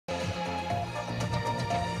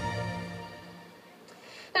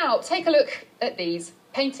Now, take a look at these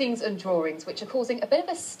paintings and drawings, which are causing a bit of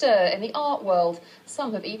a stir in the art world.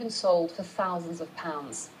 Some have even sold for thousands of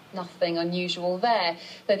pounds. Nothing unusual there,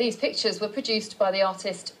 though these pictures were produced by the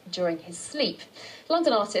artist during his sleep.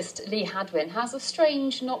 London artist Lee Hadwin has a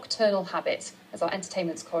strange nocturnal habit, as our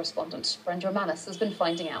entertainment's correspondent Brenda Amanis has been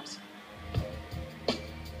finding out.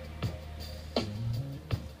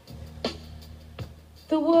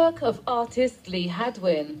 The work of artist Lee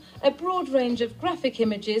Hadwin, a broad range of graphic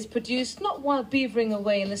images produced not while beavering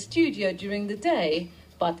away in the studio during the day,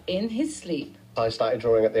 but in his sleep. I started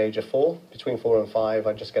drawing at the age of 4. Between 4 and 5,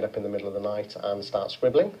 I'd just get up in the middle of the night and start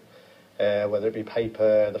scribbling, whether it be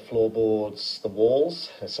paper, the floorboards, the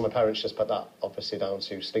walls. So my parents just put that obviously down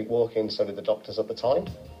to sleepwalking, so did the doctors at the time.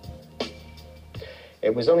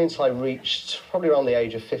 It was only until I reached probably around the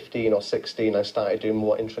age of 15 or 16 I started doing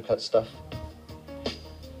more intricate stuff.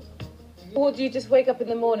 Or do you just wake up in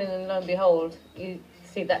the morning and lo and behold, you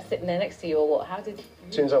see that sitting there next to you, or what? How did...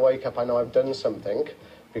 As soon as I wake up, I know I've done something,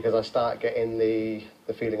 because I start getting the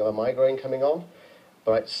feeling of a migraine coming on,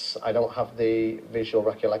 but I don't have the visual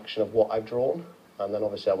recollection of what I've drawn, and then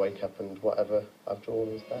obviously I wake up and whatever I've drawn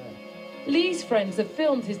is there. Lee's friends have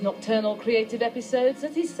filmed his nocturnal creative episodes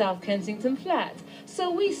at his South Kensington flat, so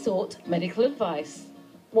we sought medical advice.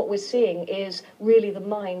 What we're seeing is really the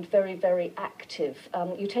mind very, very active.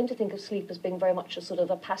 You tend to think of sleep as being very much a sort of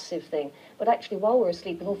a passive thing, but actually while we're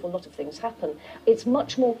asleep an awful lot of things happen. It's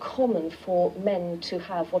much more common for men to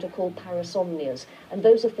have what are called parasomnias, and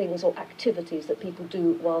those are things or activities that people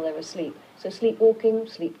do while they're asleep. So sleepwalking,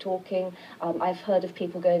 sleep talking. I've heard of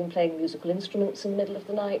people going and playing musical instruments in the middle of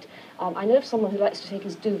the night. I know of someone who likes to take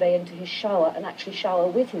his duvet into his shower and actually shower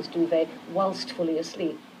with his duvet whilst fully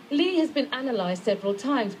asleep. Lee has been analysed several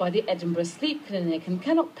times by the Edinburgh Sleep Clinic and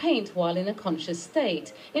cannot paint while in a conscious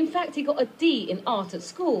state. In fact, he got a D in art at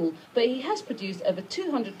school, but he has produced over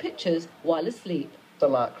 200 pictures while asleep.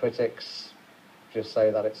 Some art critics just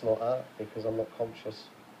say that it's not art because I'm not conscious.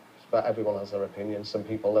 But everyone has their opinion. Some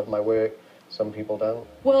people love my work, some people don't.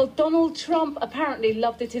 Well, Donald Trump apparently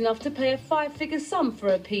loved it enough to pay a 5-figure sum for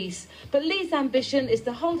a piece. But Lee's ambition is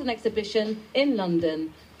to hold an exhibition in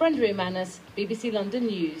London. Brenda Amanis, BBC London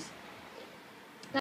News.